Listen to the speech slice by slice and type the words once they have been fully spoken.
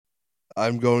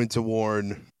I'm going to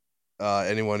warn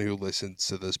anyone who listens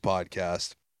to this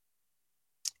podcast.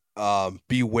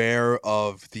 Beware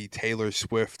of the Taylor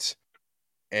Swift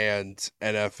and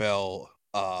NFL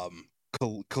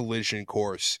collision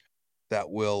course that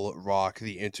will rock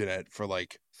the internet for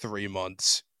like 3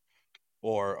 months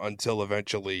or until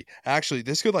eventually. Actually,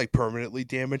 this could like permanently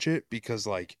damage it because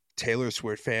like Taylor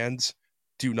Swift fans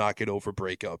do not get over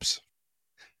breakups.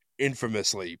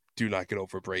 Infamously, do not get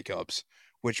over breakups,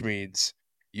 which means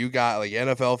you got like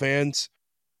NFL fans,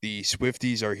 the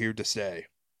Swifties are here to stay.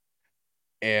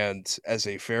 And as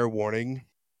a fair warning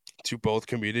to both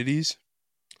communities,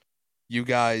 you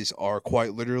guys are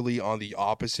quite literally on the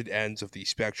opposite ends of the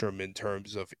spectrum in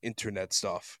terms of internet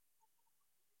stuff.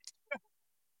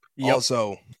 Yep.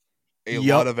 Also, a Yep.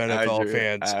 lot of NFL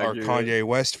fans are Accurate. Kanye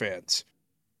West fans.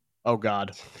 Oh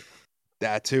God.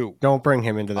 That too. Don't bring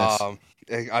him into this.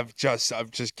 I'm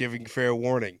just giving fair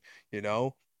warning, you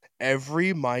know?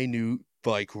 Every minute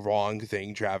like wrong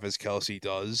thing Travis Kelce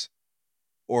does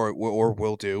or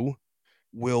will do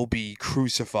will be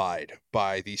crucified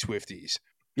by the Swifties.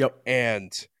 Yep.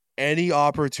 And any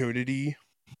opportunity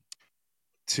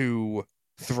to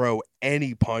throw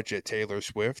any punch at Taylor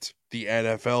Swift, the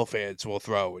NFL fans will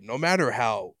throw it, no matter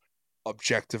how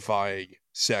objectifying,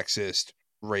 sexist,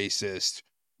 racist.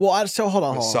 Well, so hold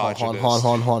on.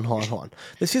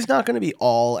 This is not going to be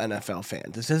all NFL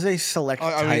fans. This is a select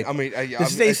type.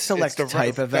 This is a select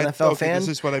type of NFL fan. This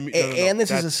is what I mean. And this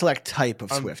is a select type of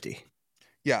Swiftie.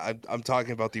 Yeah, I'm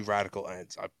talking about the radical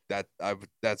ends.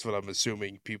 That's what I'm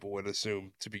assuming people would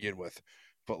assume to begin with.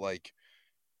 But like,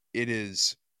 it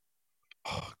is.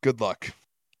 Oh, good luck.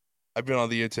 I've been on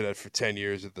the internet for 10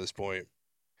 years at this point.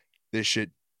 This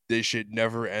shit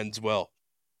never ends well.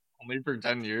 Only for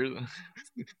 10 years?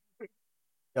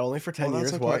 Yeah, only for 10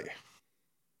 years, what?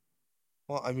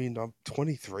 Well, I mean, I'm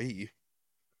 23.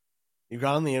 You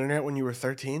got on the internet when you were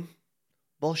 13?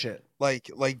 Bullshit.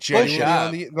 Like genuinely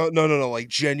on the no, like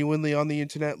genuinely on the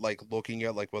internet, like looking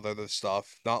at like what other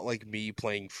stuff, not like me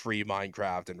playing free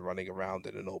Minecraft and running around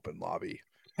in an open lobby.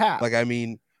 How? Like I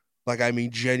mean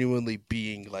genuinely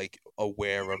being like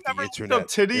aware of the internet. Looked up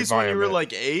titties when you were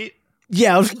like 8?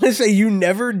 Yeah, I was gonna say you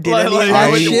never did any of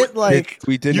that shit. Like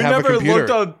we didn't have a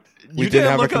computer. We didn't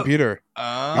have a computer. We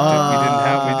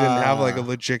didn't have like a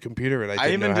legit computer, and I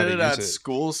even did it at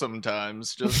school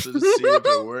sometimes just to see if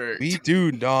it worked.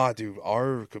 Dude.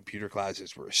 Our computer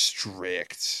classes were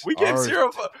strict. We get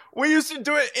zero. We used to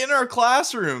do it in our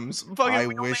classrooms. I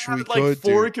wish we could. Like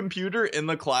 4 dude. computer in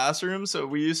the classroom, so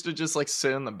we used to just like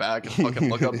sit in the back and fucking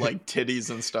look up like titties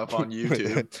and stuff on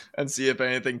YouTube and see if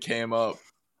anything came up.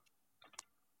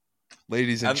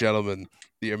 Ladies and gentlemen,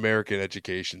 the American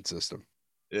education system.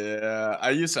 Yeah,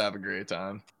 I used to have a great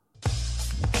time.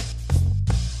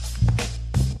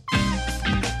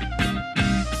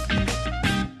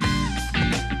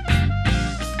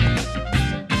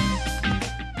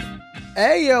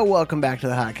 Hey, yo, welcome back to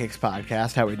the Hot Kicks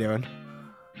podcast. How we doing?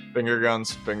 Finger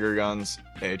guns.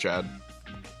 Hey, Chad.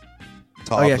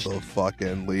 Top of the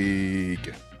fucking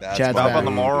league. That's top of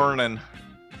the morning.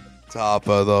 Top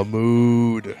of the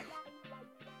mood.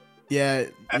 Yeah,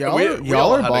 we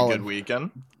all had a good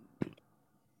weekend.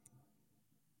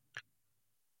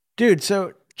 Dude,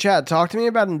 so Chad, talk to me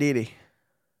about Ndidi.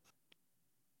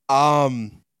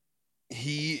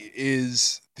 He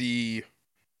is the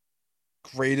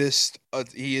greatest.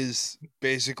 He is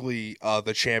basically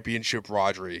the championship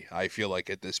Rodri. I feel like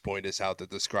at this point is how to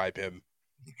describe him.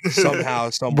 Somehow,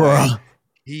 somewhere,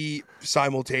 he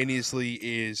simultaneously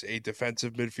is a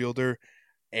defensive midfielder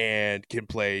and can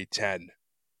play 10.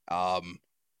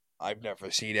 I've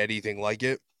never seen anything like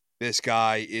it. This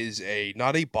guy is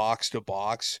not a box to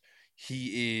box.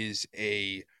 He is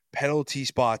a penalty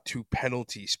spot to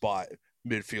penalty spot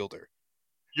midfielder.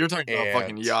 You're talking about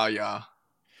fucking Yaya.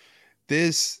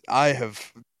 I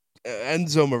have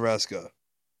Enzo Maresca.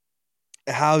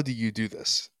 How do you do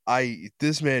this?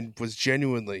 This man was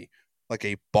genuinely like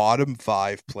a bottom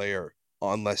 5 player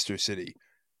on Leicester City.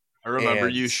 I remember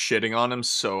you shitting on him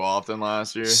so often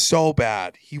last year. So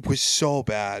bad. He was so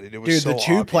bad. And it was Dude, so the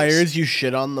two obvious. players you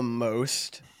shit on the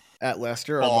most at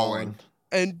Leicester are balling.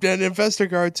 And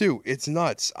Vestergaard too. It's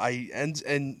nuts. I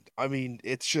mean,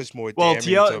 it's just more. Well,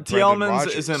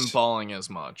 Tielemans isn't balling as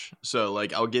much, so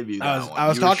like I'll give you that one. I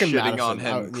was talking shitting on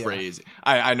him crazy.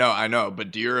 I know.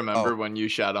 But do you remember when you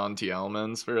shat on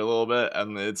Tielemans for a little bit,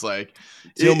 and it's like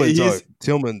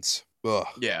Tielemans. Ugh.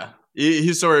 Yeah,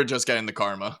 he's sort of just getting the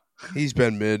karma. He's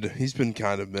been mid. He's been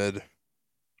kind of mid.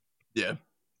 Yeah,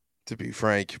 to be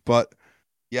frank, but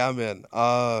yeah, man.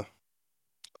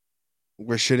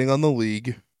 We're shitting on the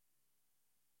league.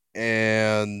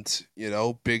 and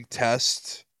big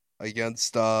test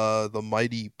against the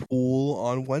mighty Pool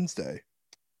on Wednesday.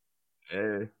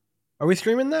 Hey. Are we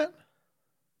streaming that?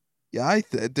 Yeah,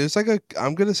 there's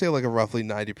I'm gonna say like a roughly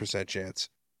 90% chance.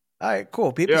 All right,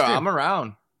 cool. Peep the Yeah, stream. I'm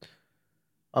around.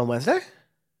 On Wednesday?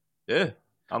 Yeah,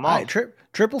 I'm All on. right,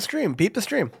 triple stream. Peep the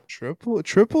stream.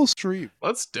 Triple stream.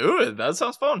 Let's do it. That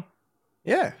sounds fun.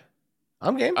 Yeah,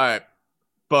 I'm game. All right,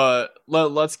 but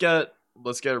let's get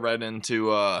right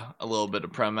into a little bit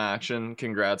of Prem action.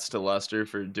 Congrats to Leicester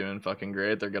for doing fucking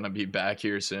great. They're gonna be back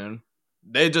here soon.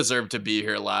 They deserve to be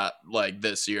here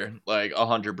this year, like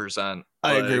 100%.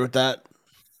 I agree with that.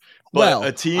 But well,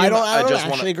 a team, I don't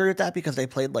actually agree with that because they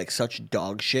played like such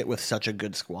dog shit with such a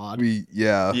good squad.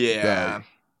 Yeah.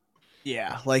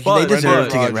 Like they deserved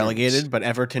to get relegated, but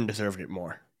Everton deserved it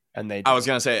more, and they did. I was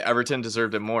gonna say Everton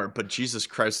deserved it more, but Jesus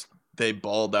Christ, they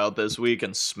balled out this week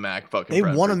and smacked fucking. They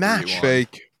won a match. 3-1.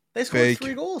 Fake. They scored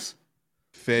 3 goals.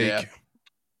 Fake. Yeah.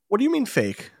 What do you mean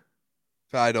fake?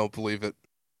 I don't believe it.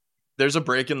 There's a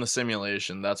break in the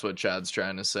simulation. That's what Chad's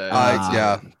trying to say.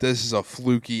 This is a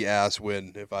fluky ass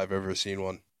win if I've ever seen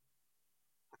one.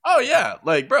 Oh yeah,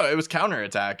 like bro, it was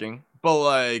counterattacking, but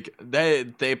like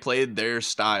they played their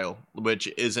style, which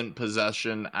isn't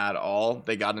possession at all.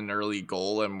 They got an early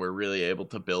goal and were really able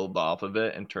to build off of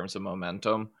it in terms of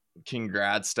momentum.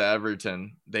 Congrats to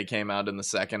Everton. They came out in the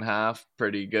second half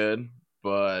pretty good,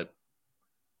 but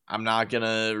I'm not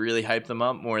gonna really hype them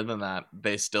up more than that.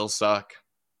 They still suck.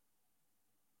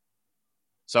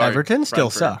 Sorry, Everton still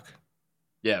suck.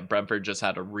 Yeah, Brentford just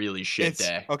had a really shit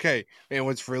day. Okay, and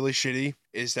what's really shitty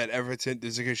is that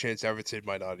there's a good chance Everton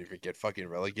might not even get fucking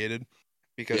relegated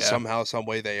because somehow, some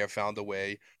way they have found a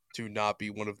way to not be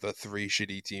one of the 3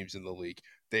 shitty teams in the league.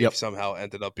 They've somehow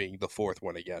ended up being the 4th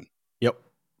one again.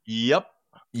 Yep.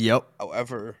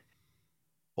 However,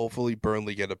 hopefully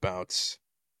Burnley get a bounce.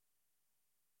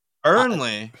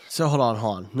 Burnley? So hold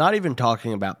on. Not even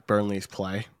talking about Burnley's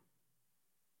play.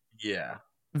 Yeah.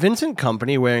 Vincent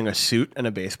Kompany wearing a suit and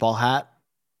a baseball hat,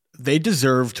 they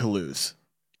deserve to lose.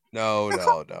 No.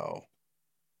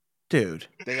 Dude.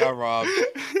 They got robbed.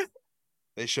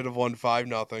 They should have won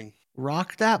 5-0.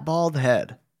 Rock that bald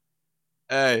head.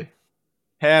 Hey,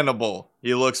 Hannibal.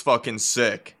 He looks fucking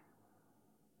sick.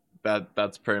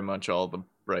 That's pretty much all the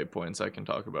right points I can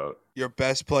talk about. Your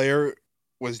best player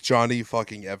was Johnny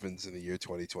fucking Evans in the year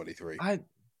 2023. But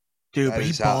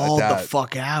he balled the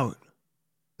fuck out.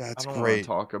 That's I don't great. Want to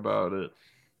talk about it.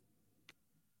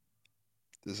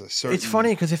 It's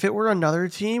funny because if it were another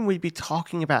team, we'd be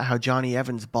talking about how Johnny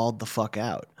Evans balled the fuck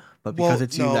out. But because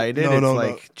it's United,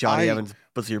 Johnny Evans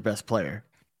was your best player.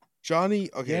 Johnny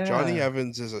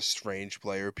Evans is a strange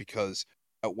player because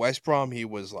at West Brom he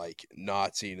was like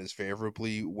not seen as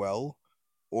favorably well,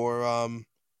 or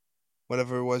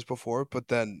whatever it was before. But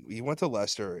then he went to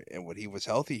Leicester, and when he was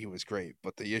healthy, he was great.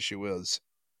 But the issue is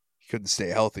he couldn't stay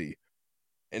healthy.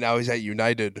 And now he's at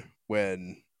United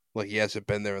when he hasn't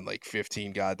been there in like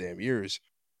 15 goddamn years,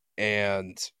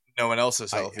 and no one else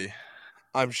is healthy.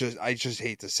 I just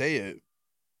hate to say it.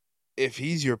 If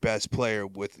he's your best player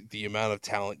with the amount of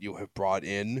talent you have brought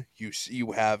in,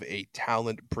 you have a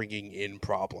talent bringing in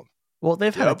problem. Well,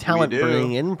 they've had a talent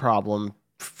bringing in problem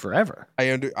forever. I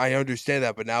understand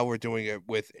that, but now we're doing it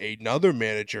with another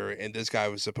manager, and this guy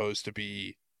was supposed to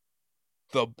be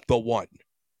the one.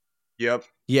 Yep.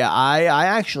 Yeah, I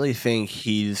actually think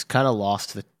he's kind of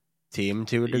lost the team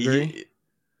to a degree.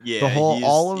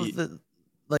 The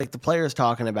players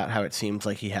talking about how it seems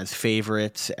like he has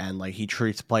favorites and like he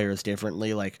treats players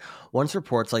differently. Like once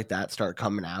reports like that start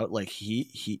coming out, like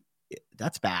he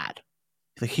that's bad.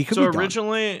 Like he could be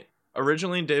done.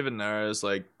 Originally David Neres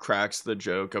like cracks the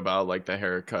joke about like the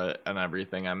haircut and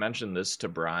everything. I mentioned this to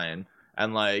Brian,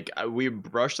 and like we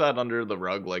brush that under the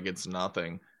rug like it's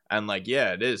nothing. And like,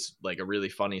 yeah, it is like a really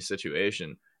funny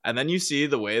situation. And then you see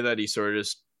the way that he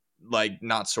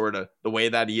the way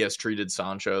that he has treated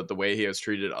Sancho, the way he has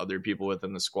treated other people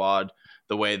within the squad,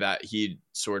 the way that he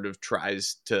sort of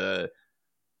tries to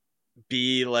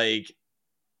be like,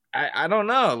 I don't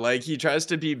know, like he tries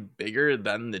to be bigger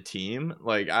than the team.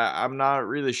 Like I'm not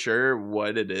really sure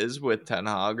what it is with Ten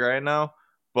Hag right now,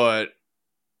 but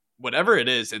whatever it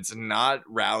is, it's not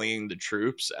rallying the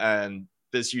troops, and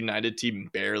this United team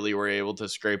barely were able to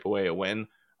scrape away a win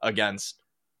against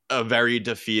a very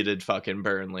defeated fucking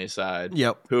Burnley side.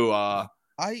 Yep. Who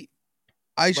I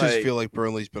just feel like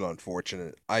Burnley's been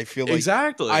unfortunate. I feel like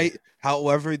exactly.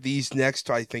 However, these next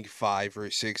I think 5 or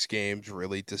 6 games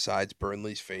really decides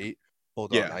Burnley's fate.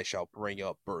 Hold on, I shall bring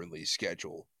up Burnley's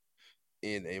schedule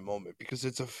in a moment because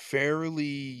it's a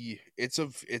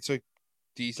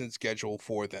decent schedule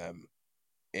for them.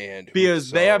 And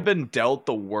because they have been dealt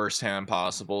the worst hand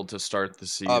possible to start the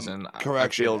season.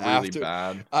 Correction. I feel really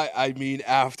bad. I mean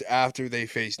after they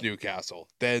face Newcastle,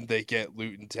 then they get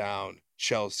Luton Town,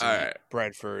 Chelsea,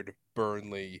 Brentford,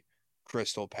 Burnley,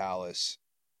 Crystal Palace.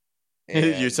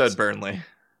 And You said Burnley.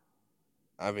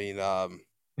 I mean,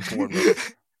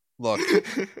 Bournemouth. Look,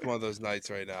 it's one of those nights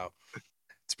right now.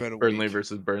 It's been a Burnley week.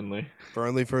 versus Burnley.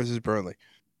 Burnley versus Burnley.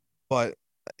 But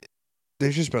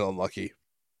they've just been unlucky.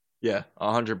 Yeah,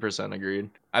 100%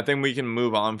 agreed. I think we can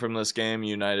move on from this game.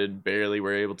 United barely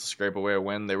were able to scrape away a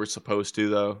win. They were supposed to,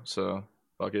 though, so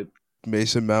fuck it.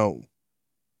 Mason Mount,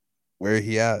 where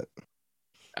he at?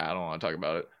 I don't want to talk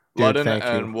about it. Dude, Ludden thank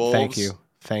and you. Wolves. Thank you.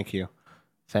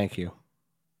 Thank you.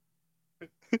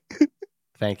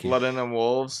 Ludden and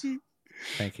Wolves.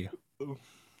 Thank you.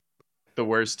 The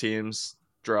worst teams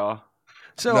draw.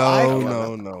 So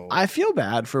no. I feel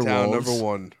bad for Town Wolves. number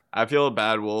 1. I feel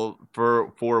bad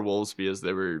for Wolves because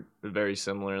they were very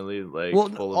similarly full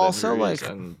of also, injuries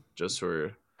and just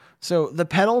were. So the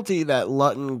penalty that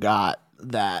Luton got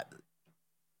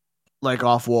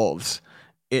off Wolves,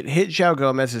 it hit João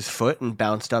Gomez's foot and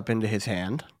bounced up into his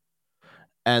hand,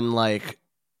 and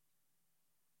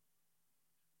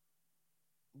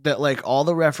that all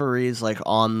the referees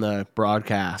on the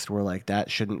broadcast were like, that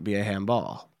shouldn't be a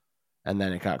handball, and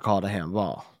then it got called a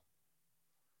handball.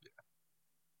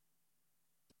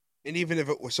 And even if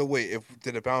it was,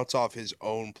 did it bounce off his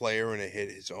own player and it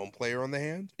hit his own player on the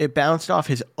hand? It bounced off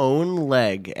his own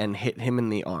leg and hit him in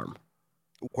the arm.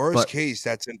 Worst case,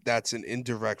 that's an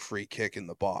indirect free kick in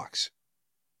the box.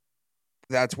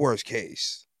 That's worst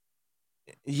case.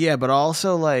 Yeah, but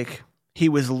also he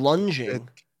was lunging,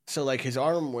 so his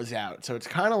arm was out, so it's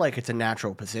kind of like it's a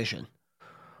natural position.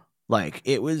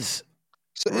 It was.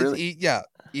 So really...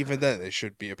 even then it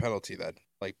should be a penalty then,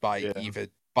 by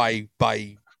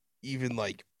even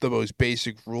the most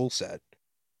basic rule set.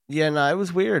 Yeah, no, it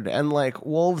was weird. And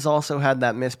Wolves also had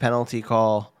that missed penalty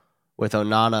call with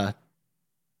Onana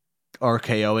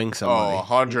RKOing somebody. Oh,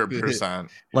 100%.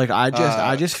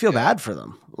 I just feel bad for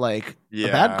them. A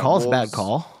bad call is a bad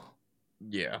call.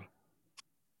 Yeah.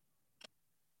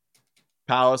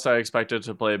 Palace, I expected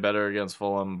to play better against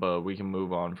Fulham, but we can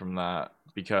move on from that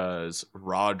because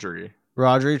Rodri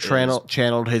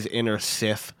channeled his inner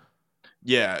Sith.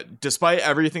 Yeah, despite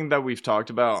everything that we've talked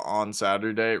about on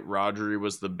Saturday, Rodri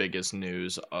was the biggest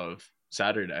news of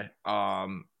Saturday.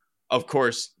 Of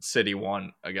course, City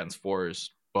won against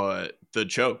Forest, but the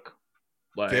choke,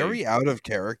 very out of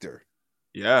character.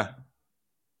 Yeah,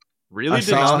 really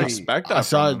did not expect that.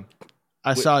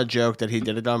 I saw a joke that he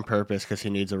did it on purpose because he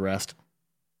needs a rest.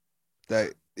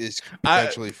 That is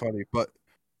potentially funny, but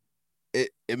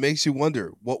it makes you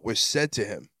wonder what was said to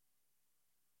him.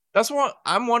 That's what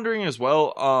I'm wondering as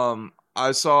well.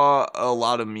 I saw a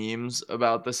lot of memes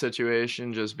about the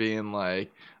situation, just being like,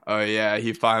 "Oh yeah,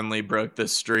 he finally broke the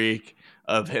streak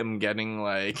of him getting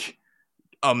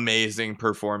amazing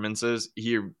performances."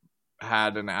 He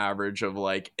had an average of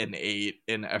an 8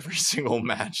 in every single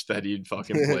match that he'd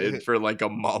fucking played for a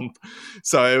month.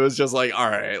 So it was just all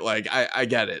right, I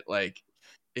get it.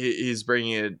 He's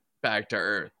bringing it back to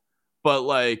earth, but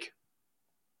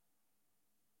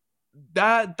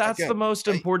that's again, the most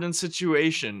important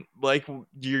situation. Like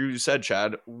you said,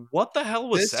 Chad, what the hell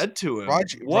was said to him?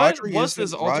 What was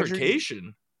this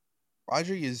altercation?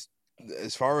 Rodri is,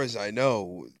 as far as I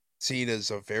know, seen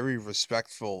as a very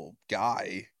respectful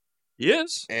guy. He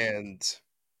is. And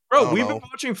bro, we've been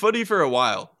watching footy for a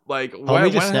while. When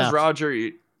has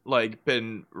Rodri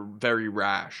been very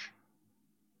rash?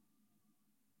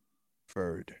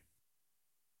 Ferd.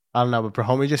 I don't know, but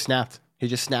homie just snapped. He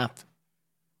just snapped.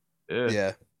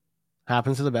 Yeah.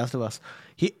 Happens to the best of us.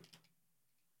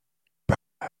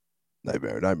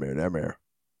 Nightmare.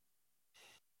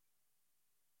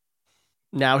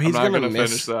 Now he's going to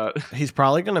finish that. He's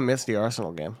probably going to miss the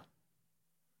Arsenal game.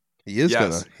 He is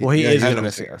going to. Well, he is going to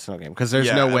miss the Arsenal game because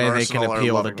there's no way they can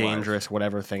appeal the dangerous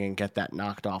whatever thing and get that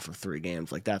knocked off of 3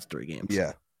 games. That's 3 games.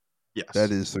 Yeah. Yes.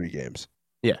 That is 3 games.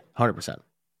 Yeah, 100%.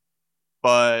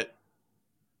 But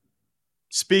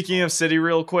speaking of City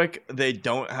real quick, they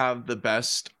don't have the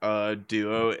best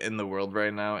duo in the world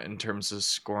right now in terms of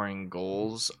scoring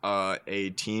goals.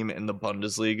 A team in the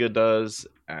Bundesliga does,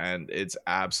 and it's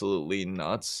absolutely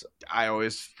nuts. I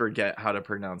always forget how to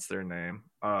pronounce their name.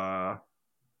 How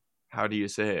do you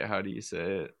say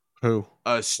it? Who?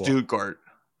 Stuttgart.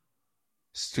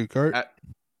 Stuttgart?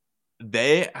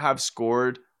 They have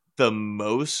scored the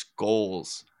most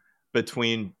goals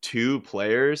between 2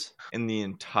 players in the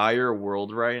entire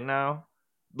world right now.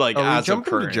 Are we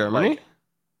jumping to Germany?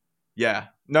 Yeah.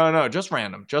 No, just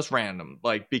random.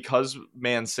 Like, because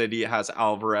Man City has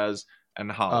Alvarez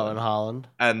and Haaland. Oh, and Haaland.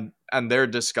 And they're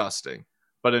disgusting.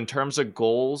 But in terms of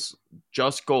goals,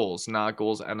 just goals, not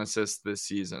goals and assists this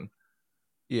season.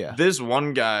 Yeah. This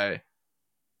one guy,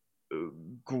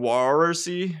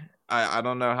 Guarasi, I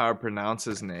don't know how to pronounce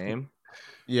his name.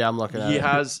 Yeah, I'm looking at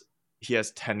it. He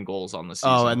has 10 goals on the season.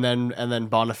 Oh, and then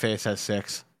Boniface has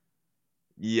 6.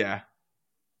 Yeah.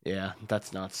 Yeah,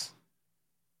 that's nuts.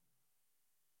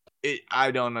 I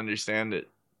don't understand it.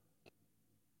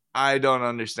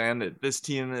 This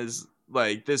team is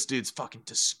like, this dude's fucking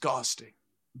disgusting.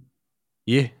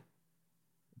 Yeah.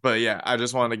 But yeah, I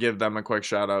just want to give them a quick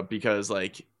shout out because,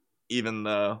 like, even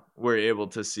though we're able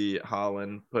to see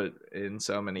Haaland put in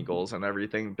so many goals and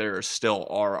everything, there still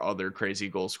are other crazy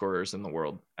goal scorers in the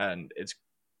world. And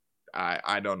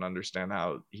I don't understand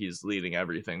how he's leading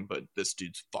everything, but this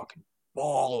dude's fucking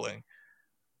balling.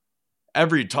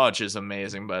 Every touch is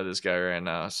amazing by this guy right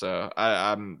now. So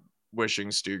I'm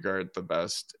wishing Stuttgart the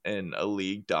best in a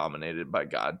league dominated by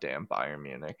goddamn Bayern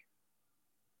Munich.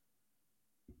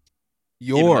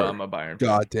 Even though I'm a Bayern fan.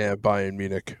 Goddamn Bayern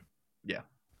Munich. Yeah.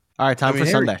 All right, time for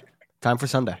Sunday. Time for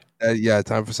Sunday.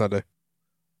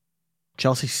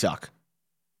 Chelsea suck.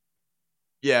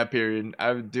 Yeah, period.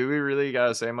 Do we really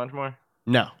gotta say much more?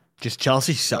 No, just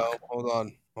Chelsea suck. No,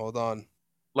 hold on.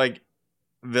 Like,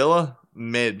 Villa,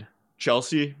 mid.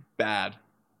 Chelsea, bad.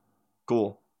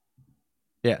 Cool.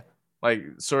 Yeah. Like,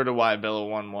 sort of why Villa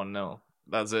won 1-0.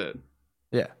 That's it.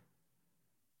 Yeah.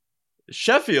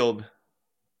 Sheffield.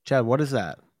 Chad, what is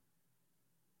that?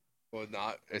 Well,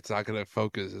 it's not going to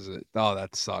focus, is it? Oh,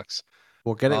 that sucks.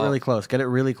 Well, get it really close. Get it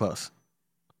really close.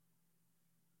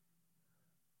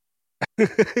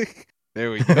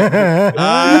 There we go.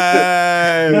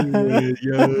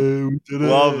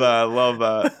 Love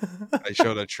that. I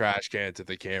showed a trash can to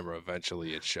the camera.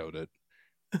 Eventually, it showed it.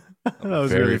 That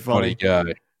was very funny.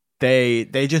 Guy. They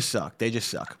just suck.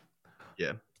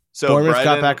 Yeah. So Bournemouth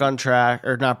got back on track,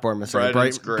 or not Bournemouth. Sorry,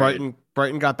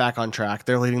 Brighton got back on track.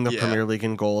 They're leading the Premier League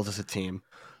in goals as a team.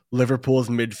 Liverpool's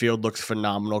midfield looks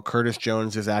phenomenal. Curtis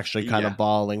Jones is actually kind of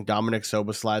balling. Dominic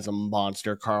Soboslai's a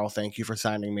monster. Carl, thank you for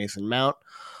signing Mason Mount.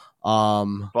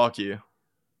 Fuck you.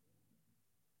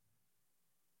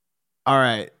 All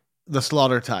right, the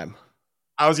slaughter time.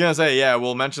 I was gonna say,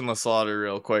 we'll mention the slaughter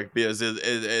real quick because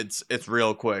it's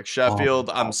real quick. Sheffield,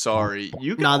 I'm sorry,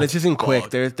 you. No, this isn't quick.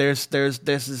 There's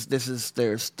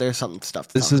something stuff.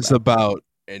 This is about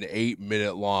an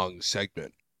 8-minute long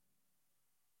segment.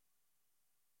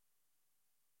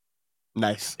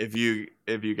 Nice. If you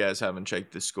guys haven't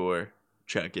checked the score,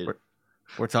 check it.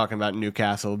 We're talking about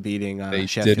Newcastle beating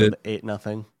Sheffield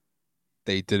 8-0.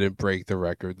 They didn't break the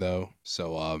record though,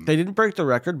 so they didn't break the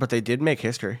record, but they did make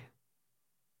history.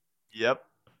 Yep.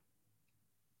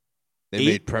 They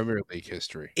made Premier League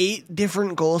history. 8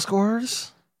 different goal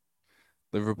scorers.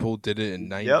 Liverpool did it in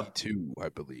 92, I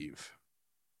believe.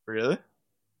 Really?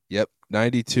 Yep,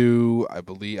 92. I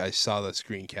believe I saw the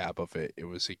screen cap of it. It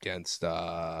was against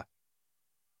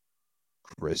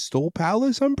Crystal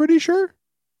Palace, I'm pretty sure.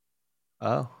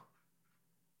 Oh.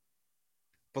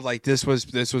 But like this was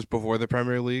before the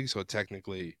Premier League, so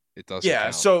technically it doesn't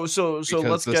count. So because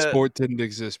let's the sport didn't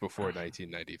exist before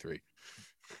 1993.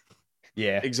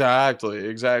 Yeah.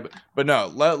 Exactly. But no,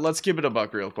 let's keep it a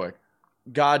buck real quick.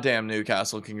 Goddamn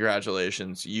Newcastle,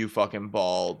 congratulations. You fucking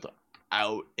balled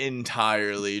out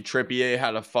entirely. Trippier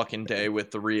had a fucking day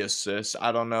with 3 assists.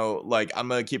 I don't know, like, I'm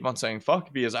gonna keep on saying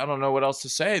fuck because I don't know what else to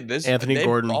say. This Anthony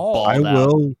Gordon balled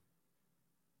out.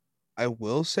 I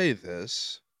will say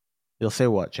this. You'll say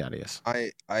what, Chadius?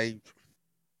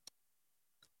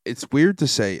 It's weird to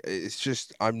say. It's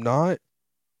just I'm not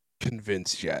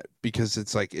convinced yet because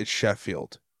it's like it's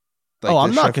Sheffield. Like,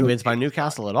 I'm not convinced by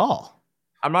Newcastle at all.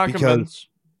 I'm not convinced.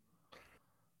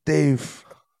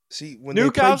 When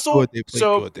Newcastle, they play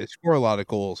good. They score a lot of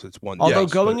goals. It's one. Although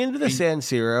going into the San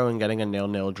Siro and getting a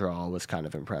 0-0 draw was kind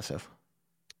of impressive.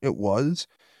 It was,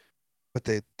 but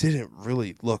they didn't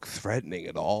really look threatening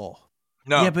at all.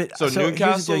 No. Yeah, but so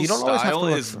Newcastle, you don't always have to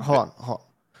look. Hold on.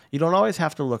 You don't always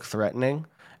have to look threatening.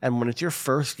 And when it's your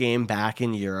first game back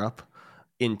in Europe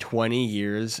in 20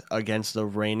 years against the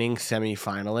reigning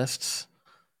semifinalists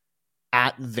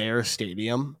at their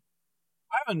stadium,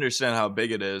 I understand how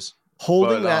big it is.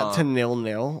 Holding that to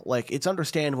 0-0, like, it's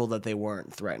understandable that they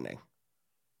weren't threatening.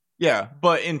 Yeah,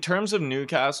 but in terms of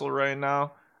Newcastle right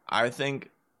now, I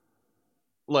think,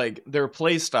 like, their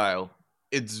play style,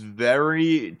 it's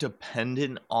very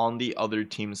dependent on the other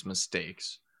team's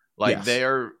mistakes. Like,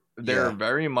 they're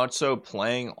very much so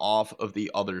playing off of the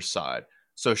other side.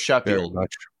 So Very Sheffield,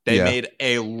 much. they Yeah. made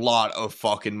a lot of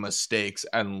fucking mistakes,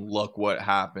 and look what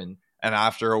happened. And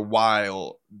after a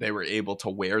while, they were able to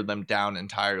wear them down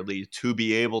entirely to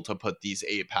be able to put these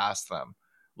 8 past them.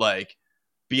 Like,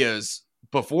 because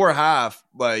before half,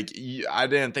 like, I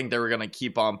didn't think they were going to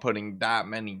keep on putting that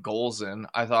many goals in.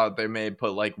 I thought they may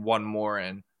put like one more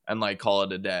in and like call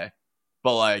it a day.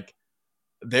 But like,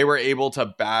 they were able to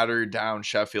batter down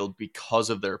Sheffield because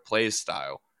of their play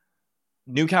style.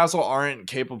 Newcastle aren't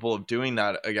capable of doing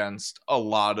that against a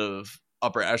lot of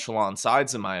upper echelon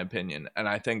sides, in my opinion. And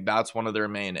I think that's one of their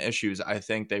main issues. I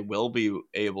think they will be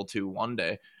able to one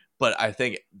day, but I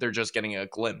think they're just getting a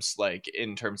glimpse, like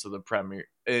in terms of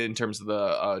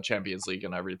the Champions League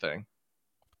and everything.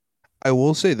 I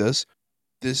will say this.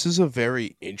 This is a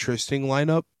very interesting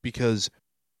lineup because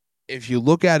if you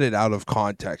look at it out of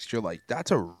context, you're like,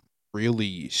 that's a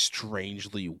really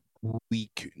strangely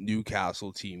weak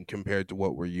Newcastle team compared to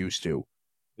what we're used to.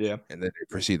 Yeah. And then they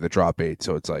proceed to drop 8.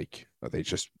 So it's like, are they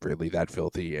just really that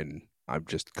filthy? And I'm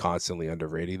just constantly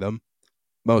underrating them,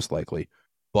 most likely.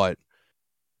 But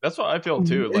that's what I feel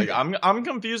too. Like, I'm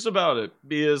confused about it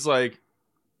because like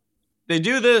they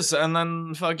do this and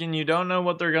then fucking you don't know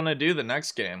what they're gonna do the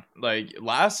next game. Like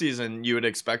last season, you would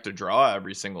expect a draw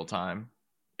every single time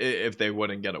if they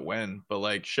wouldn't get a win. But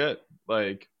like shit,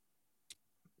 like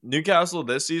Newcastle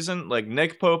this season, like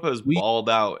Nick Pope has balled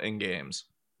out in games.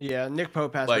 Yeah, Nick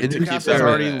Pope has. Like, But to keep Newcastle's that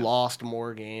already in. lost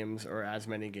more games or as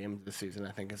many games this season,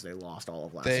 I think, as they lost all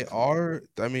of last they season. are.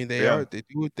 I mean, they Yeah. are.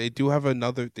 They do have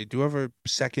another. They do have a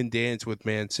second dance with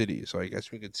Man City. So I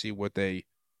guess we could see what they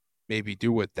maybe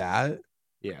do with that.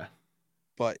 Yeah.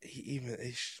 But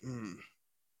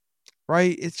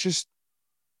right, it's just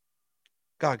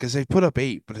God, because they put up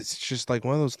 8, but it's just like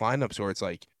one of those lineups where it's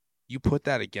like you put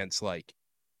that against like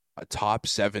a top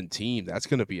 7 team, that's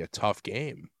going to be a tough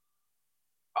game.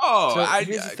 Oh, so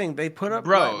here's the thing: they put up.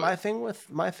 bro. My thing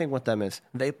with them is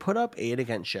they put up 8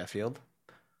 against Sheffield,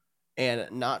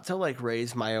 and not to like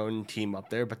raise my own team up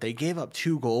there, but they gave up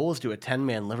 2 goals to a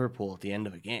 10-man Liverpool at the end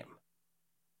of a game.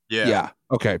 Yeah.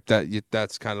 Okay.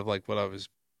 That's kind of like what I was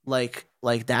like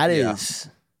that Yeah. is.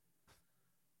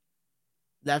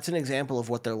 That's an example of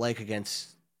what they're like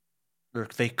against, or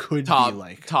they could be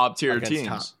like top tier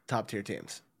teams. Top tier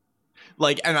teams.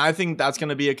 Like, and I think that's going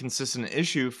to be a consistent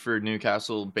issue for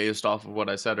Newcastle based off of what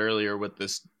I said earlier with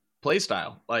this play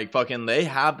style. Like, fucking, they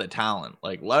have the talent.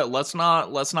 Like, let's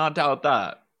not doubt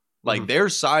that. Like, their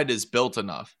side is built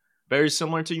enough. Very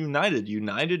similar to United.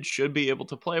 United should be able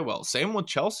to play well. Same with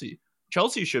Chelsea.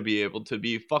 Chelsea should be able to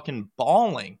be fucking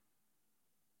balling.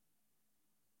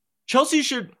 Chelsea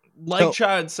should, like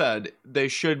Chad said, they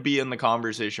should be in the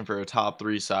conversation for a top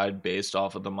 3 side based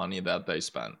off of the money that they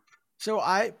spent. So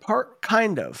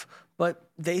kind of, but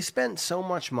they spent so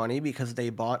much money because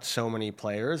they bought so many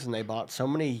players and they bought so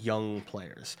many young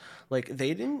players. Like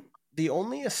the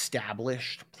only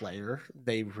established player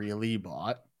they really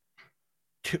bought,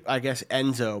 I guess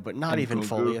Enzo, but not even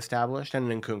fully established, and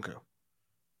Nkunku.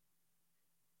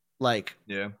 Like,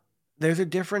 yeah. There's a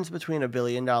difference between a $1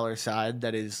 billion side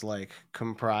that is like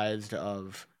comprised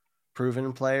of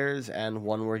proven players and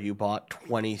one where you bought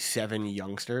 27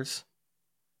 youngsters.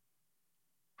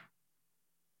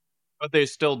 But they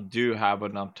still do have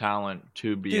enough talent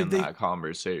to be in that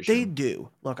conversation. They do.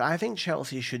 Look, I think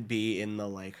Chelsea should be in the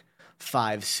like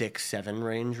 5, 6, 7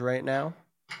 range right now.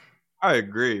 I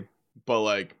agree. But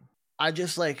like, I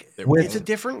just like it's a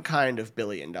different kind of $1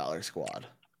 billion squad.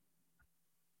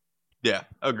 Yeah,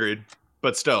 agreed.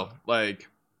 But still, like,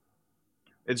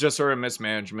 it's just sort of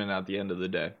mismanagement at the end of the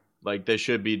day. Like, they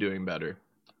should be doing better.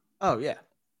 Oh, yeah.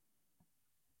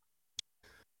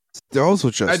 They're also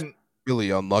just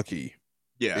really unlucky.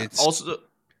 Yeah. Also,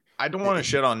 I don't want to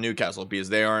shit on Newcastle because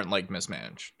they aren't, like,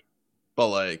 mismanaged. But,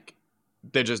 like,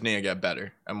 they just need to get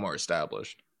better and more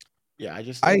established. Yeah, I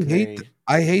just think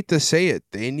I hate to say it.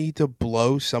 They need to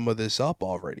blow some of this up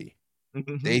already.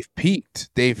 They've peaked.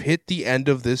 They've hit the end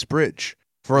of this bridge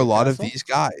for a lot of these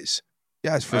guys.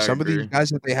 Yes, for some of these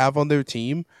guys that they have on their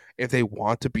team, if they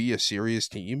want to be a serious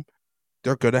team,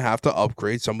 they're going to have to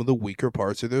upgrade some of the weaker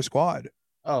parts of their squad.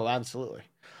 Oh, absolutely.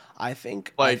 I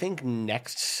think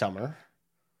next summer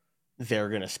they're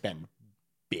going to spend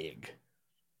big.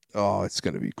 Oh, it's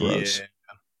going to be gross. Yeah.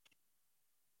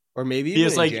 Or maybe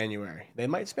even in January. They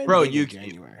might spend big in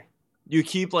January. You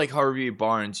keep like Harvey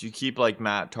Barnes, you keep like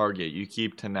Matt Target, you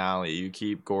keep Tonali, you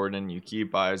keep Gordon, you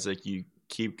keep Isaac, you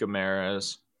keep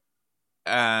Gamares,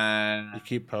 and you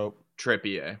keep Pope,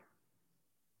 Trippier.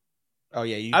 Oh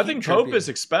yeah, I think Pope is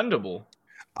expendable.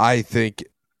 I think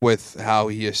with how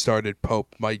he has started,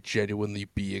 Pope might genuinely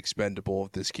be expendable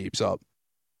if this keeps up.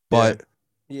 But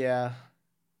yeah,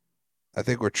 I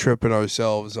think we're tripping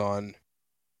ourselves on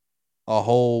a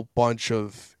whole bunch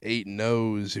of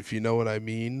 8-0s, if you know what I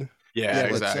mean. Yeah, Yeah,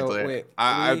 but so exactly. wait,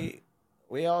 I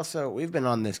we've been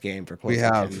on this game for We close to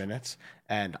 10 have, minutes,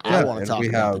 and I yeah, want to and talk we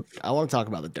about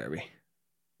have, the Derby,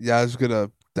 yeah, I was gonna,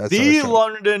 that's what I was the trying.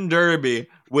 London Derby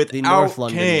the North without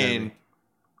London Kane, Derby.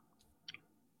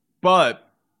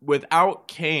 but without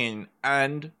Kane,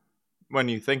 and when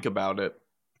you think about it,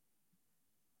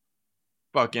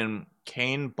 fucking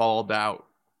Kane balled out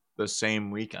the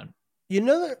same weekend. You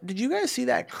know, did you guys see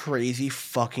that crazy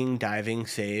fucking diving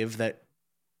save that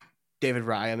David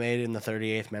Raya made in the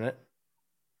 38th minute?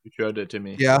 You showed it to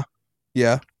me. Yeah,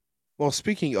 yeah. Well,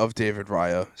 speaking of David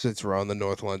Raya, since we're on the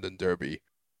North London Derby,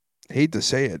 hate to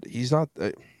say it, he's not.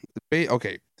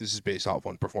 Okay, this is based off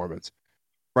one performance.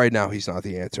 Right now, he's not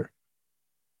the answer.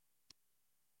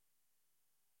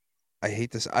 I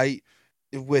hate this.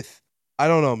 With, I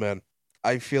don't know, man.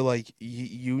 I feel like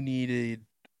you needed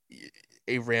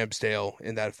a Ramsdale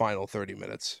in that final 30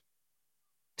 minutes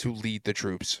to lead the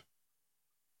troops.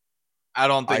 I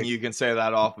don't think I, you can say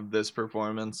that off of this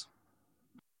performance.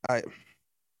 I,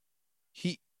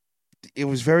 he, it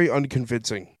was very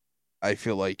unconvincing. I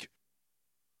feel like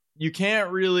You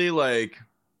can't really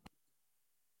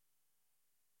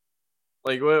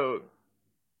whoa,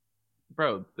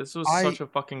 bro, this was I, such a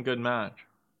fucking good match.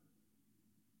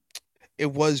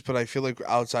 it was, but I feel like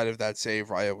outside of that save,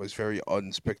 Raya was very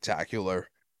unspectacular.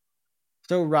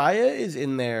 So Raya is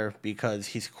in there because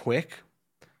he's quick,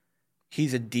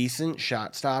 he's a decent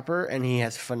shot stopper, and he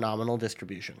has phenomenal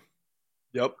distribution.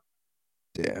 Yep.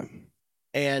 Damn.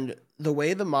 And the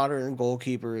way the modern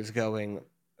goalkeeper is going,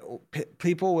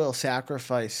 people will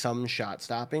sacrifice some shot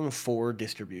stopping for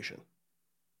distribution.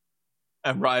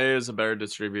 And Raya is a better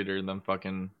distributor than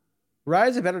fucking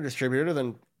Raya's a better distributor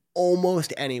than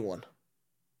almost anyone.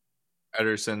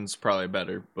 Ederson's probably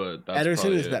better, but that's Ederson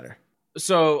probably is it. better.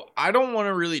 So I don't want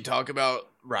to really talk about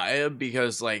Raya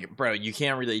because, like, bro, you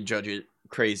can't really judge it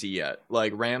crazy yet.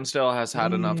 Like, Ramsdale has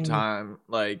had enough time.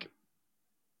 Like,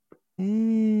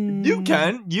 you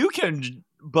can,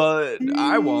 but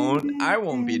I won't. I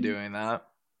won't be doing that. I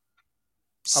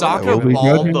Saka will be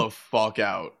balled judging. the fuck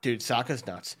out. Dude, Saka's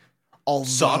nuts.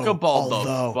 Saka balled the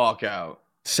Although fuck out.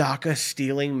 Saka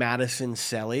stealing Madison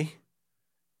Selly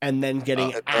and then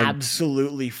getting And then,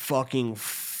 absolutely fucking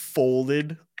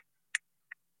folded.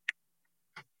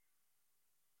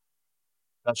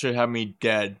 That should have me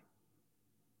dead.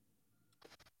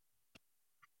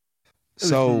 It was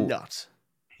so nuts.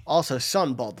 Also,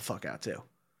 Son balled the fuck out too.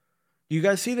 You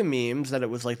guys see the memes that it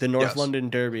was like the North Yes. London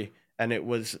Derby and it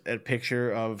was a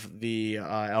picture of the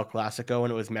El Clasico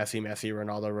and it was Messi,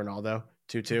 Ronaldo,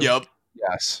 2-2. Yep.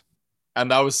 yes, And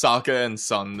that was Saka and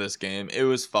Son this game. It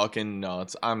was fucking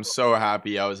nuts. I'm so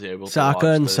happy I was able to Saka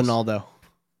watch and this. Sonaldo.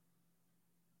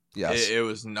 yes. It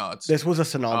was nuts. This was a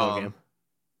Sonaldo game.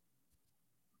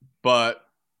 But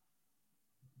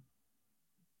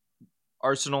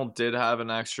Arsenal did have an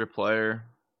extra player.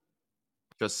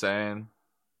 Just saying.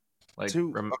 Like,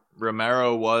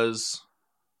 Romero was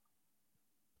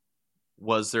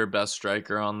their best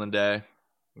striker on the day.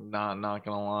 Not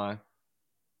gonna lie.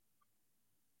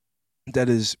 That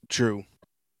is true.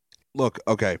 Look,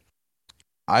 okay.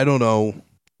 I don't know.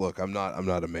 Look, I'm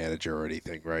not a manager or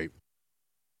anything, right?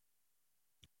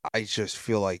 I just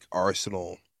feel like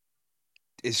Arsenal,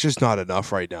 it's just not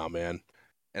enough right now, man.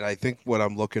 And I think what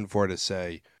I'm looking for to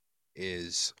say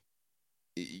is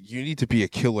you need to be a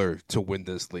killer to win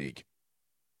this league.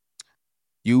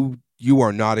 You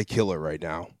are not a killer right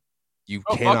now. You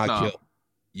Oh, fuck cannot no. kill.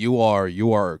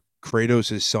 You are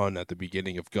Kratos' son at the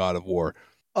beginning of God of War.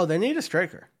 Oh, they need a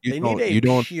striker. You They don't- need a you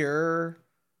don't- pure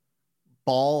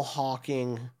ball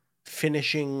hawking,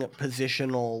 finishing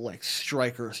positional like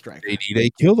striker. They need a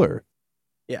killer.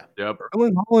 Yeah. Yep.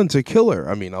 Erling Haaland's a killer.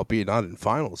 I mean, albeit not in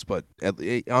finals, but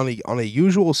on a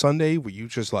usual Sunday where you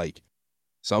just like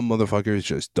some motherfuckers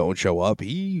just don't show up,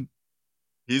 he's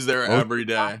there every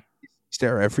day.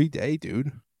 there every day,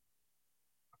 dude.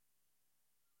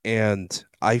 And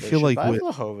I They feel should like buy with,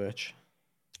 Vlahovic.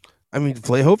 I mean,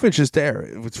 Vlahovic is there.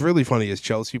 What's really funny is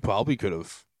Chelsea probably could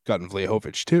have gotten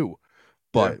Vlahovic too,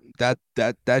 but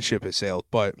that ship has sailed.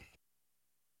 But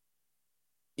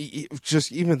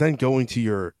just even then, going to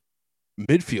your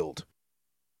midfield,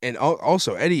 and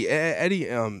also Eddie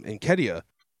and Kedia,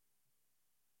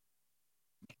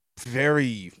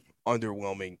 very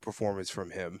underwhelming performance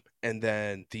from him. And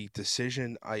then the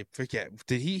decision, I forget,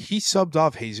 did he subbed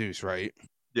off Jesus, right?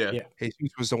 Yeah. Yeah.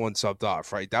 Jesus was the one subbed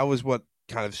off, right? That was what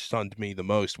kind of stunned me the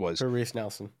most was For Reece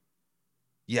Nelson.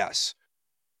 yes,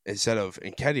 instead of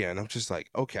Nketiah. And I'm just like,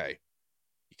 okay,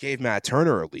 you gave Matt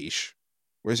Turner a leash.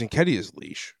 Where's Nketiah's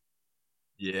leash?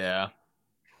 Yeah.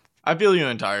 I feel you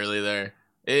entirely there.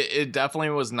 It definitely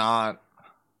was not.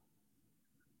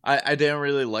 I didn't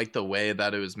really like the way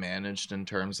that it was managed in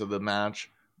terms of the match,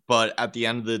 but at the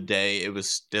end of the day, it was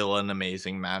still an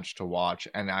amazing match to watch,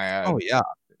 and I Oh had yeah,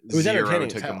 It was zero entertaining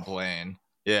to as hell. complain.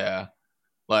 Yeah,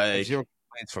 I have zero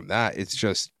complaints from that. It's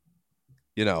just,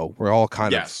 we're all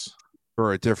kind of yes.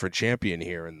 for a different champion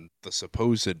here, and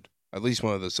at least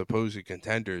one of the supposed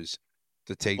contenders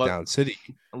to take down City.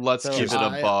 Let's So keep it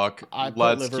a buck. I put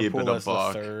Let's keep it Liverpool a as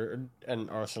buck. the third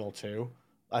and Arsenal 2.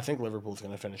 I think Liverpool's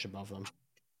going to finish above them.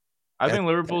 I think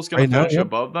Liverpool's going to finish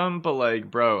above them, but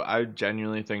bro, I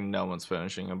genuinely think no one's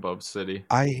finishing above City.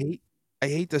 I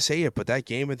hate to say it, but that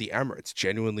game at the Emirates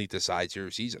genuinely decides your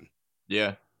season.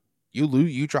 Yeah.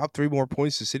 You drop 3 more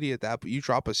points to City at that, but you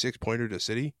drop a 6-pointer to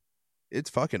City, it's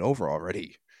fucking over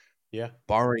already. Yeah.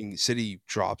 Barring City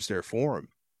drops their form.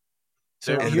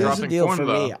 So here's the deal for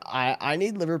me. I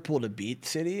need Liverpool to beat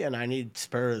City, and I need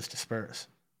Spurs to Spurs.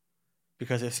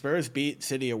 Because if Spurs beat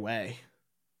City away,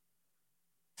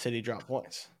 City drop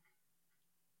points.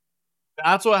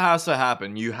 That's what has to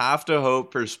happen. You have to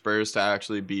hope for Spurs to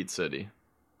actually beat City.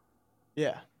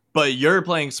 Yeah. But you're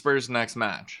playing Spurs next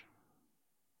match.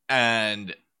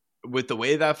 And with the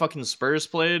way that fucking Spurs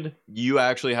played, you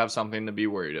actually have something to be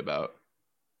worried about.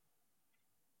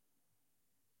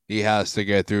 He has to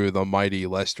get through the mighty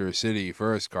Leicester City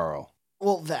first, Carl.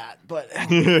 Well, but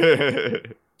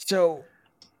so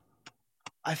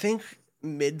I think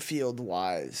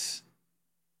midfield-wise,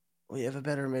 we have a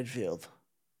better midfield.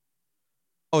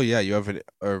 Oh yeah, you have it.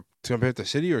 Or compared to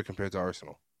City or compared to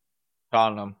Arsenal?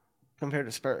 Tottenham. Compared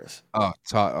to Spurs. Oh,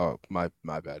 my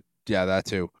bad. Yeah, that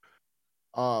too.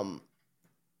 I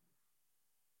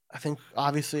think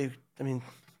obviously,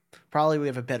 probably we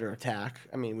have a better attack.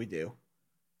 We do,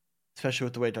 especially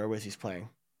with the way Darwizzi's playing.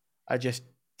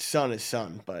 Son is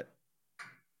son, but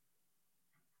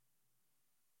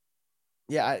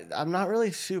yeah, I'm not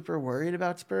really super worried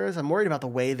about Spurs. I'm worried about the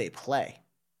way they play.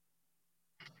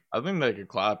 I think they could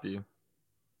clap you.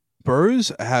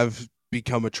 Spurs have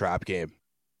become a trap game.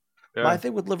 Yeah. My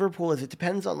thing with Liverpool is it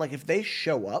depends on if they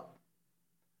show up,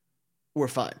 we're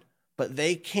fine. But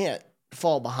they can't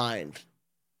fall behind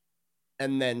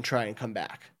and then try and come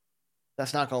back.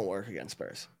 That's not going to work against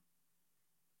Spurs.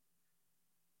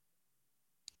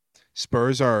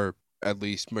 Spurs are at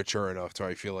least mature enough to,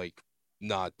 I feel like,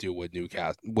 not do what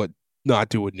Newcastle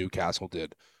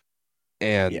did.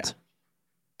 And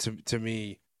to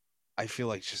me, I feel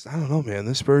like I don't know, man.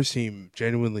 This Spurs team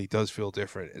genuinely does feel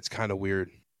different. It's kind of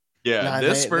weird. Yeah,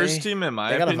 this Spurs team, in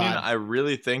my opinion, I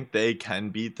really think they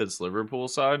can beat this Liverpool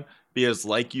side because,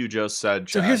 like you just said,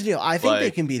 Chad. So here's the deal. I think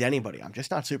they can beat anybody. I'm just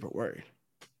not super worried.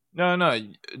 No.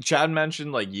 Chad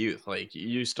mentioned youth.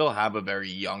 You still have a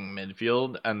very young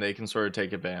midfield, and they can sort of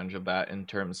take advantage of that in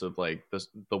terms of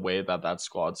the way that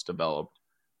squad's developed.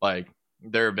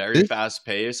 They're very fast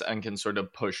paced and can sort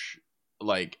of push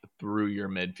through your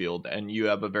midfield, and you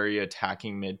have a very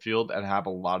attacking midfield and have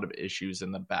a lot of issues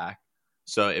in the back.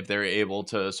 So if they're able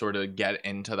to sort of get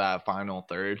into that final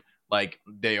third,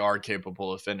 they are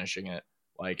capable of finishing it.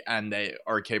 And they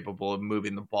are capable of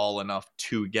moving the ball enough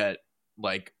to get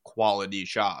quality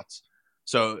shots.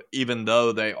 So even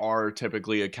though they are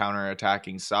typically a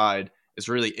counter-attacking side, it's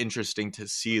really interesting to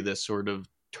see this sort of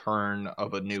turn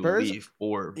of a new leaf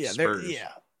for Spurs.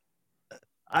 Yeah.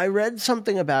 I read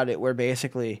something about it where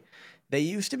basically they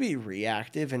used to be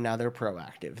reactive and now they're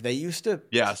proactive. They used to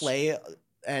play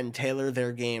and tailor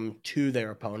their game to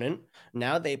their opponent.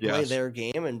 Now they play their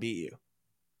game and beat you.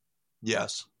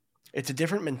 Yes. It's a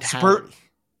different mentality.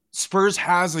 Spurs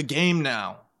has a game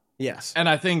now. Yes. And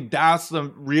I think that's the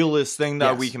realest thing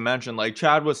that we can mention. Like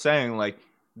Chad was saying,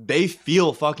 they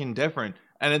feel fucking different.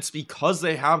 And it's because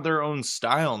they have their own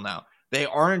style now. They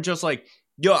aren't just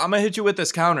yo, I'm going to hit you with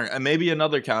this counter and maybe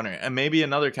another counter and maybe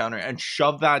another counter and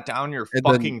shove that down your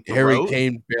fucking throat. Harry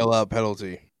Kane bailout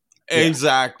penalty.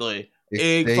 Exactly.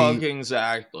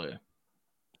 Exactly.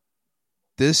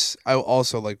 This, I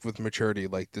also with maturity,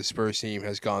 the Spurs team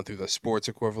has gone through the sports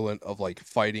equivalent of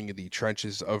fighting in the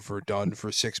trenches of Verdun for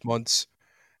 6 months.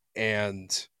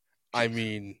 And I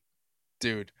mean,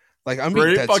 dude,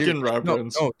 great fucking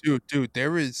reference. No, dude,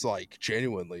 there is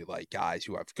genuinely guys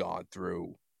who have gone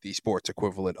through the sports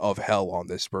equivalent of hell on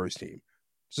this Spurs team.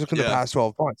 Just look in the past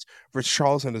 12 months. Rich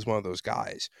Charleston is one of those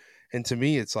guys. And to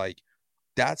me, it's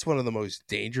that's one of the most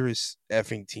dangerous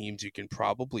effing teams you can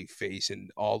probably face in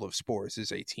all of sports, is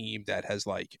a team that has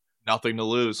nothing to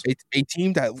lose. A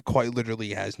team that quite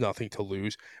literally has nothing to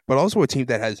lose, but also a team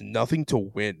that has nothing to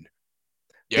win.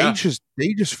 Yeah.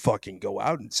 They just fucking go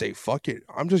out and say, fuck it,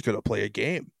 I'm just going to play a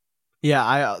game.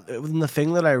 Yeah, the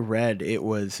thing that I read, it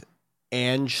was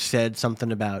Ange said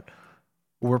something about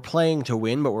we're playing to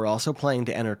win, but we're also playing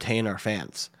to entertain our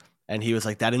fans. And he was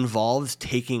like, that involves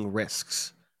taking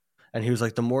risks. And he was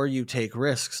like, the more you take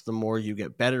risks, the more you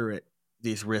get better at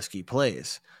these risky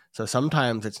plays. So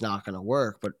sometimes it's not going to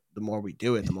work, but the more we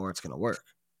do it, the more it's going to work.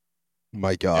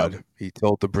 My God, Yep. he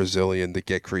told the Brazilian to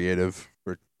get creative.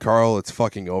 Carl, it's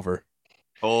fucking over.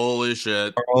 Holy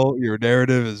shit. Carl, your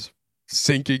narrative is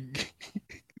sinking.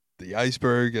 The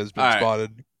iceberg has been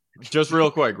spotted. Just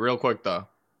real quick though.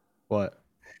 What?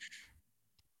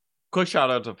 Quick shout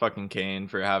out to fucking Kane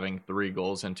for having 3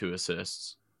 goals and 2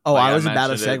 assists. Oh, Like, I was about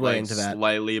to mentioned segue it, into that.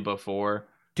 Slightly before.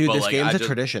 Dude, but, this like, game's a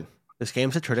tradition. This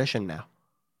game's a tradition now.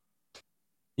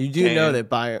 You do Kane. know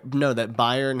that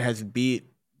Bayern has beat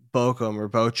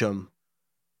Bochum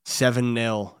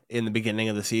 7-0 in the beginning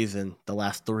of the season the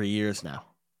last 3 years now.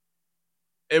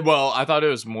 Well, I thought it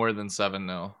was more than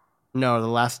 7-0. No, the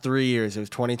last 3 years. It was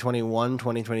 2021,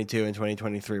 2022, and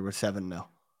 2023 were 7-0.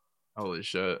 Holy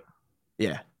shit.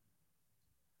 Yeah.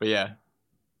 But yeah.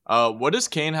 What does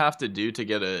Kane have to do to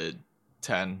get a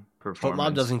 10 performance?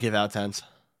 FootMob doesn't give out 10s.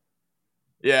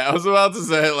 Yeah, I was about to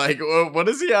say, like, what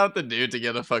does he have to do to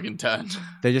get a fucking 10?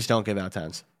 They just don't give out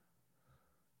 10s.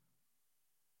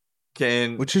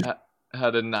 Kane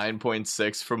had a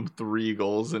 9.6 from 3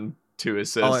 goals and 2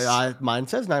 assists. Oh, mine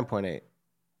says 9.8.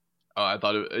 Oh, I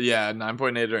thought it. Yeah,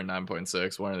 9.8 or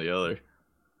 9.6, one or the other.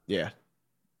 Yeah.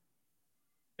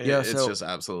 It's just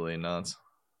absolutely nuts.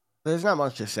 There's not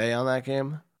much to say on that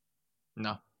game.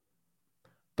 No.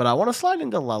 But I want to slide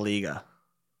into La Liga.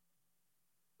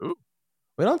 Ooh.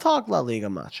 We don't talk La Liga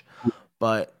much,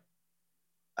 but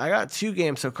I got 2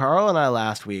 games. So Carl and I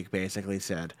last week basically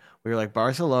said, we were like,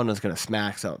 Barcelona's going to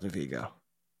smack Celta Vigo.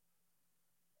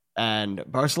 And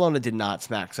Barcelona did not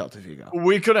smack Celta Vigo.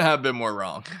 We couldn't have been more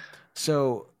wrong.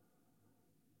 So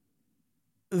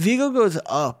Vigo goes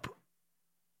up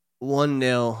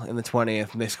 1-0 in the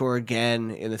 20th, and they score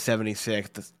again in the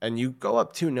 76th. And you go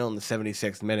up 2-0 in the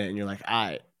 76th minute, and you're like, all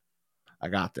right, I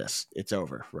got this. It's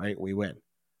over, right? We win.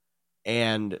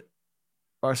 And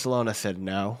Barcelona said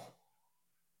no.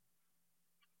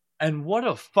 And what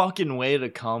a fucking way to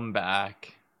come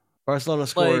back. Barcelona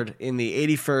scored in the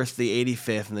 81st, the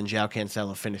 85th, and then João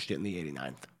Cancelo finished it in the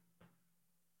 89th.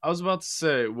 I was about to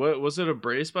say, what was it, a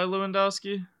brace by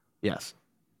Lewandowski? Yes.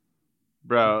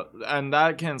 Bro, and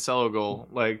that Cancelo goal,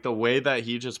 like, the way that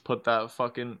he just put that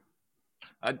fucking...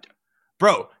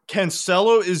 Bro,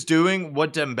 Cancelo is doing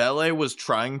what Dembele was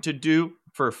trying to do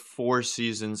for 4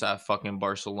 seasons at fucking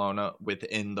Barcelona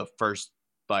within the first,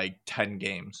 10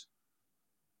 games.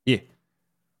 Yeah.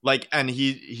 And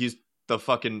he's the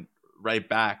fucking right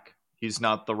back. He's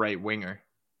not the right winger.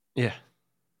 Yeah.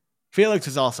 Felix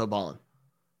is also balling.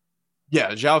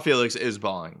 Yeah, João Felix is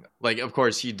balling. Of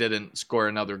course, he didn't score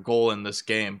another goal in this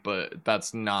game, but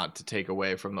that's not to take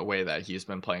away from the way that he's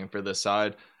been playing for this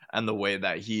side and the way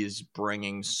that he's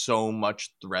bringing so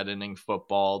much threatening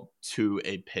football to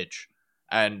a pitch.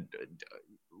 And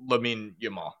Lamine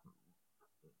Yamal.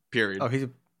 Period. Oh,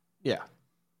 yeah.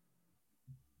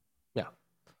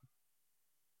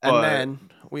 And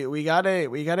then we got a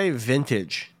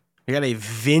vintage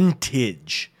Atletico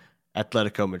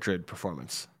Madrid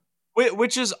performance.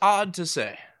 Which is odd to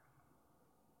say.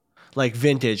 Like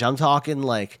vintage, I'm talking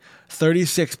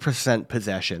 36%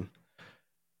 possession,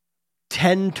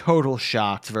 10 total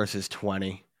shots versus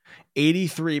 20,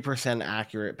 83%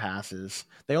 accurate passes.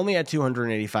 They only had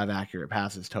 285 accurate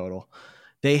passes total.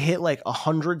 They hit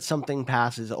 100 something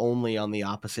passes only on the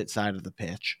opposite side of the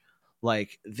pitch.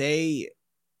 They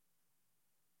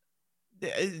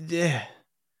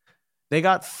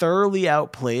got thoroughly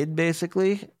outplayed,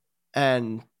 basically,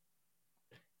 and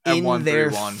in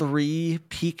their 3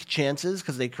 peak chances,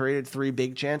 because they created 3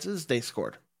 big chances, they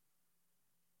scored.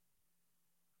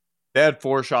 They had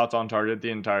 4 shots on target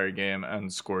the entire game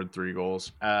and scored 3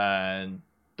 goals. And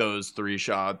those 3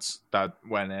 shots that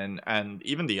went in, and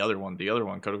even the other one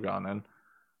could have gone in.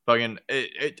 Fucking,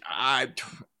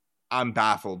 I'm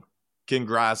baffled.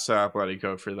 Congrats to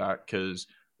Atletico for that, because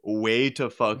way to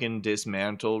fucking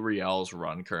dismantle Real's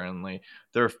run currently.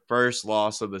 Their first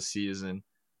loss of the season,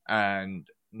 and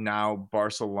now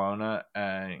Barcelona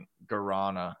and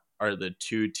Girona are the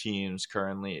 2 teams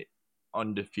currently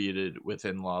undefeated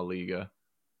within La Liga.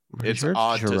 It's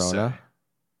odd to say.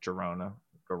 Girona.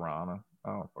 I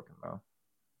don't fucking know.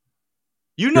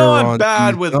 You know I'm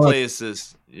bad with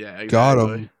places. Yeah, exactly. Got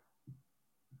him.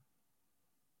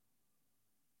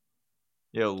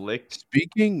 Yo, lick.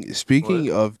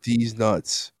 Speaking of these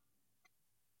nuts,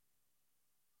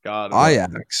 God,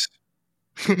 Ajax.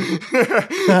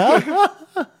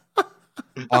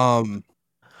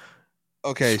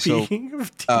 Okay, Speaking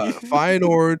of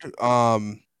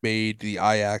Feyenoord made the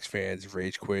Ajax fans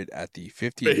rage quit at the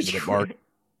 50th minute mark.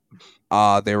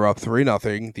 They were up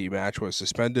 3-0. The match was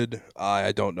suspended.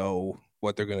 I don't know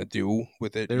what they're gonna do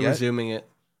with it they're yet. resuming it.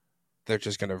 They're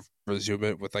just gonna resume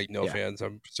it with like no fans,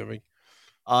 I'm presuming.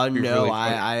 No, really funny.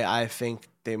 I think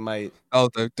they might. Oh,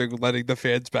 they're letting the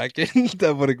fans back in.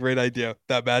 What a great idea!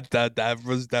 That match,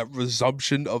 that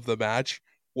resumption of the match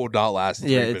will not last 3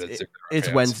 minutes.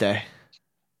 It's Wednesday.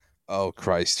 Oh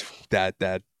Christ, that's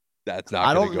not.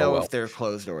 I don't know well. if they're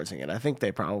closed doorsing it. I think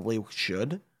they probably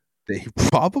should. They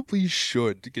probably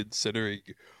should, considering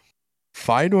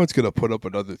Feyenoord's gonna put up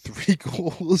another 3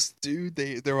 goals, dude.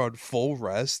 They're on full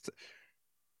rest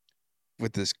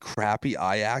with this crappy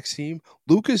Ajax team.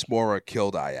 Lucas Moura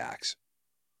killed Ajax.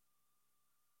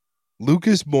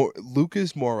 Lucas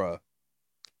Moura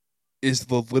is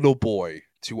the little boy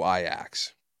to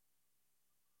Ajax.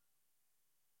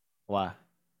 Why?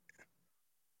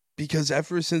 Because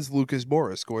ever since Lucas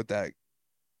Moura scored that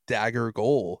dagger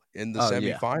goal in the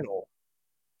semifinal,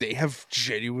 they have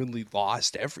genuinely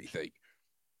lost everything.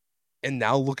 And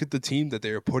now look at the team that they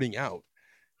are putting out.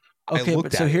 Okay,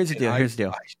 but so here's the deal. Here's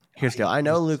the deal. I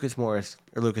know Lucas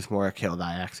Moura killed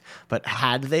Ajax, but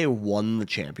had they won the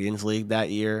Champions League that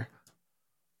year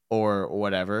or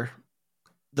whatever,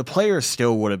 the players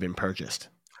still would have been purchased.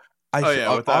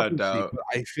 Without a doubt.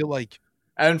 I feel like,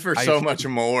 and for so much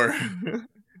more.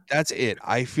 That's it.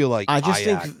 I feel like I just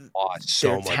Ajax think lost so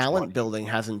their much talent money. building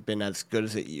hasn't been as good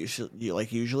as it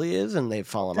usually is, and they've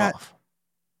fallen off.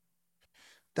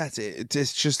 That's it.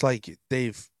 It's just like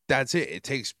that's it. It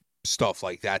takes stuff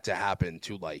like that to happen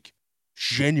to like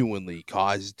genuinely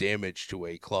cause damage to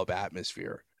a club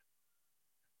atmosphere.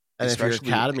 And if your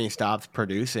academy stops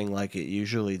producing like it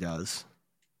usually does.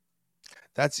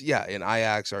 In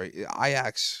Ajax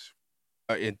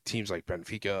in teams like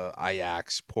Benfica,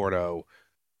 Ajax, Porto,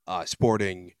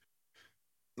 Sporting,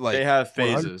 like they have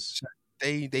phases.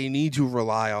 They need to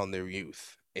rely on their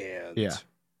youth, and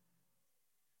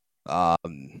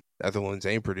Netherlands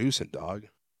ain't producing, dog.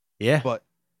 Yeah, but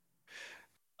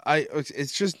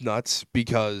it's just nuts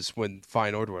because when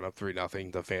Feyenoord went up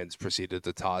 3-0, the fans proceeded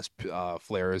to toss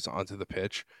flares onto the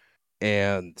pitch,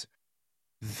 and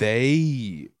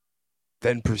they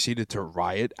then proceeded to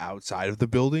riot outside of the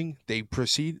building. They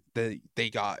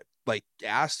got like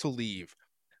asked to leave,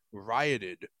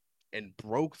 rioted, and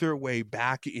broke their way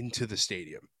back into the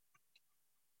stadium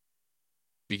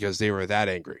because they were that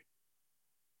angry.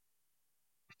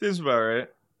 Seems about right.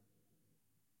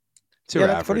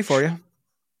 That's footy for you.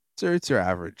 It's their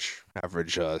average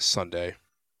Sunday.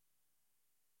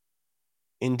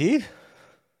 Indeed.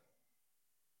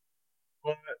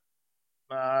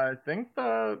 But I think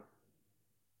that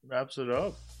wraps it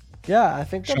up. Yeah, I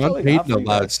think that's Sean all we Payton got for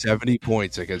allowed 70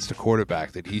 points against a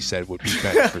quarterback that he said would be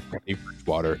benched for Teddy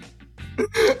Bridgewater.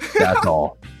 That's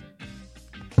all.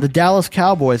 The Dallas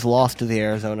Cowboys lost to the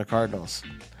Arizona Cardinals.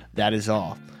 That is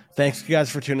all. Thanks, you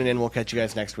guys, for tuning in. We'll catch you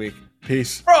guys next week.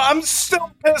 Peace. Bro, I'm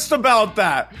still pissed about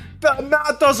that. That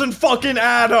math doesn't fucking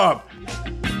add up.